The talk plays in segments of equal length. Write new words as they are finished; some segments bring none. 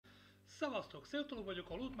Szevasztok, Tobruk vagyok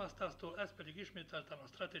a LootMastaZ-tól, ez pedig ismételten a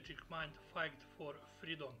Strategic Mind Fight for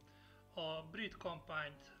Freedom. A brit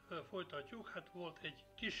kampányt folytatjuk, hát volt egy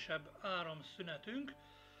kisebb áramszünetünk,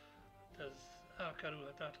 ez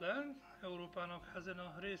elkerülhetetlen Európának ezen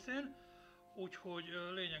a részén, úgyhogy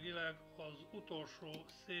lényegileg az utolsó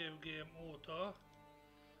save game óta,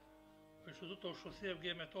 és az utolsó save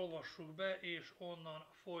game-et olvassuk be, és onnan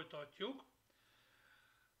folytatjuk.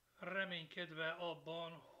 Reménykedve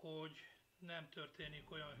abban, hogy nem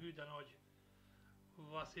történik olyan hű de nagy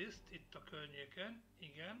vassziszt itt a környéken.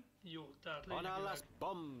 Igen, jó, tehát lényegileg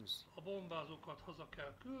a bombázókat haza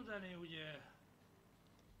kell küldeni, ugye?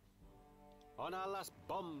 On our last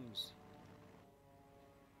bombs.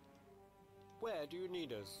 Where do you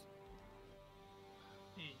need us?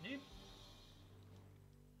 Így.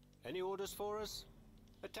 Any orders for us?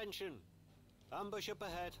 Attention! Ambush up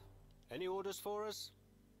ahead. Any orders for us?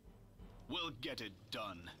 We'll get it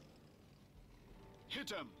done. Hit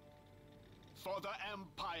him! For the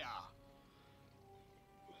Empire!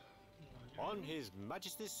 On His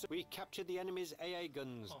Majesty's... We captured the enemy's AA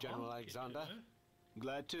guns, General Alexander.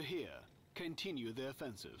 Glad to hear. Continue the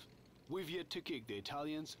offensive. We've yet to kick the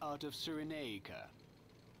Italians out of Cyrenaica.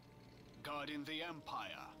 Guarding the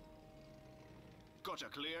Empire. Got a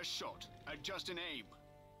clear shot. Adjusting aim.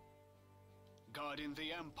 Guarding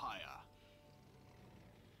the Empire.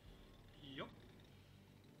 Yup.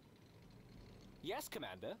 Yes,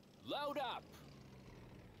 Commander. Load up!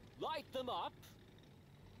 Light them up!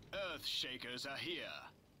 Earthshakers are here.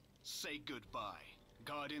 Say goodbye.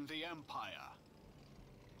 Guarding the Empire.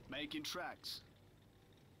 Making tracks.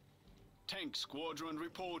 Tank squadron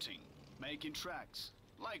reporting. Making tracks.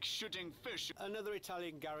 Like shooting fish. Another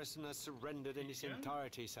Italian garrison has surrendered in its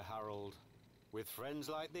entirety, Sir Harold. With friends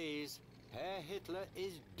like these, Herr Hitler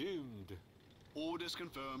is doomed. Orders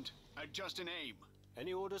confirmed. Adjusting aim.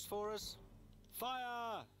 Any orders for us?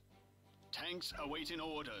 Fire! Tanks awaiting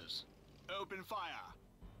orders. Open fire.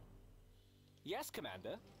 Yes,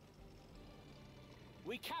 Commander.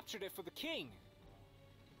 We captured it for the King.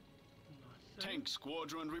 Tank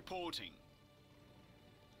squadron reporting.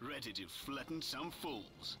 Ready to flatten some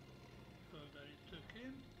fools.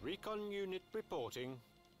 Recon unit reporting.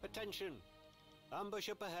 Attention. Ambush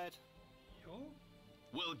up ahead. Yo.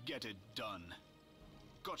 We'll get it done.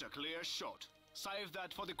 Got a clear shot. Save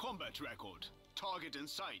that for the combat record. Target in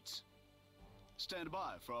sights. Stand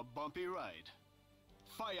by for a bumpy ride.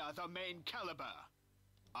 Fire the main caliber.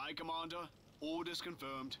 Aye, Commander. Orders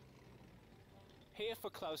confirmed. Here for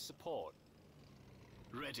close support.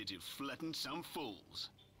 Ready to flatten some fools.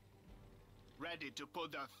 Ready to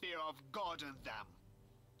put the fear of God in them.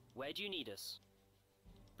 Where do you need us?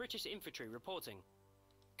 British infantry reporting.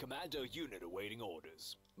 Commando unit awaiting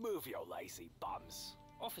orders. Move your lazy bums.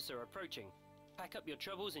 Officer approaching. Pack up your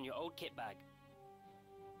troubles in your old kit bag.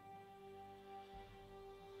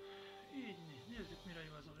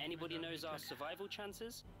 Anybody knows our survival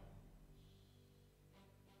chances?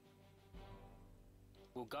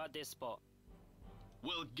 We'll guard this spot.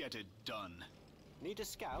 We'll get it done. Need a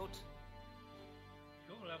scout?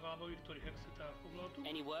 Jó, legalább a Victory Hexet elfoglaltuk.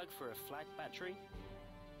 Any work for a flag battery?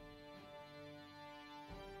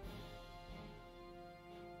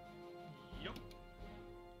 Jó.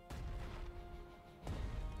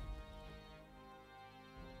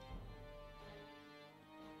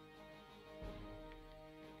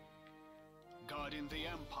 Guarding the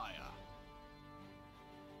Empire.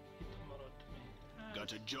 Itt maradt még.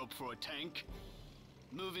 Got a job for a tank?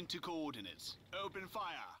 Moving to coordinates. Open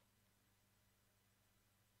fire.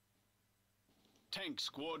 Tank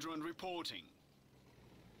squadron reporting.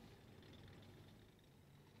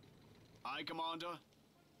 Aye, Commander.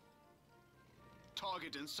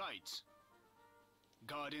 Target in sights.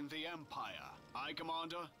 Guarding the Empire. Aye,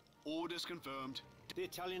 Commander. Orders confirmed. The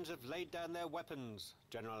Italians have laid down their weapons,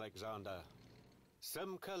 General Alexander.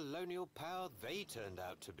 Some colonial power they turned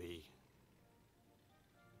out to be.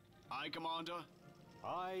 Aye, Commander.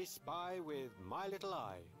 I spy with my little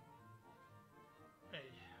eye.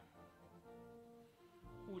 Egy.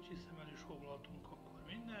 Úgy hiszem, el is foglaltunk akkor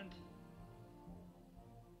mindent.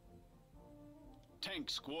 Tank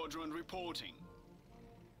squadron reporting.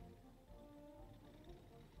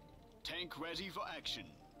 Tank ready for action.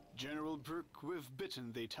 General Tobruk, we've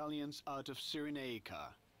bitten the Italians out of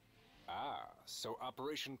Cyrenaica. Ah, so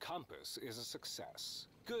Operation Compass is a success.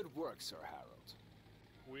 Good work, Sir Harold.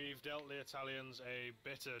 We've dealt the Italians a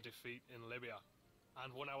bitter defeat in Libya,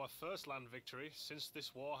 and won our first land victory since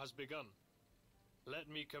this war has begun. Let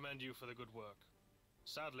me commend you for the good work.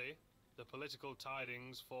 Sadly, the political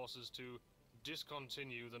tidings force us to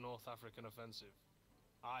discontinue the North African offensive.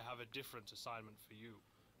 I have a different assignment for you.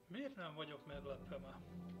 Miért nem vagyok meglepve már?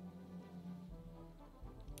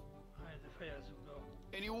 Helyde fejezzük be a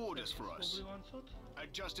Any orders for us? Tobrukot.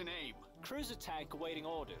 Adjust an aim. Cruiser tank awaiting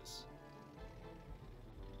orders.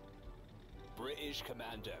 British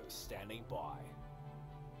commandos standing by.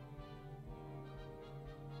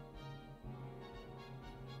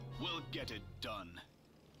 We'll get it done.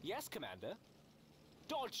 Yes, Commander.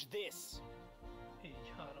 Dodge this!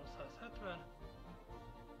 Így 370.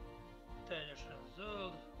 Teljesen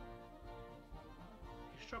zöld.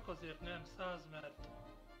 És csak azért nem 100, mert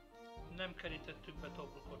nem kerítettük be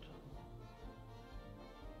Tobrukot.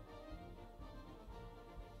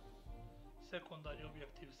 Secondary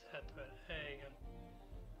Objectives 70. Igen.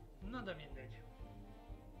 Na de mindegy.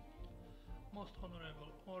 Most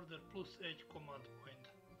Honorable Order plusz 1 Command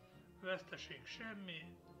Point. Veszteség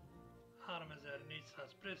semmi.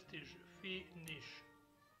 3400 Prestige. Finish.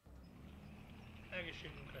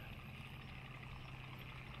 Egészségünkre.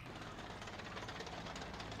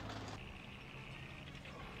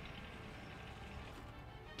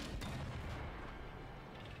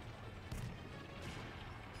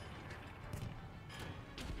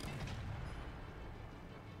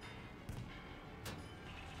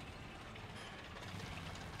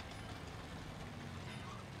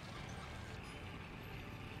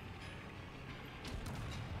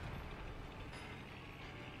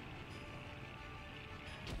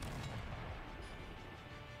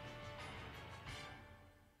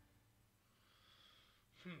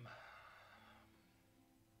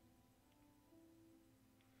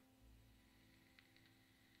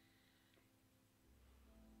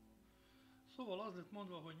 Szóval az lett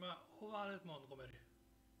mondva, hogy már hová lett Montgomery?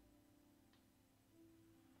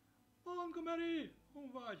 Montgomery!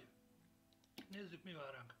 Hol vagy? Nézzük, mi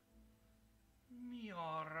vár ránk. Mi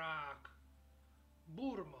a rák?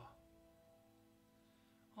 Burma.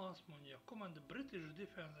 Azt mondja, command the British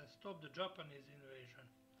defense and stop the Japanese invasion.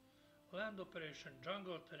 Land operation,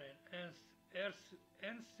 jungle terrain,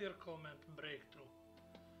 encirclement breakthrough.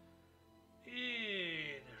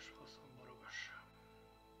 Édes faszomborogos.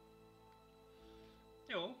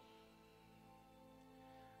 Jó.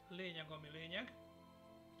 Lényeg, ami lényeg.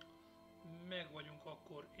 Meg vagyunk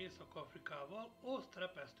akkor Észak-Afrikával, azt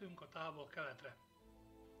repesztünk a távol-keletre.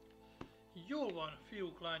 Jól van,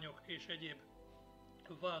 fiúk, lányok és egyéb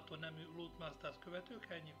váltó nemű LootMastaZ követők,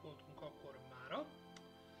 ennyi voltunk akkor mára.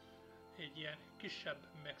 Egy ilyen kisebb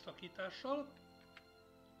megszakítással.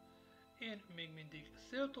 Én még mindig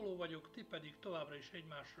széltoló vagyok, ti pedig továbbra is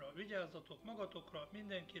egymásra vigyázzatok, magatokra,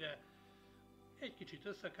 mindenkire. Egy kicsit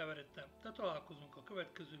összekeveredtem, de találkozunk a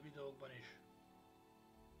következő videókban is.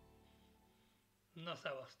 Na,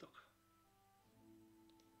 szevasztok!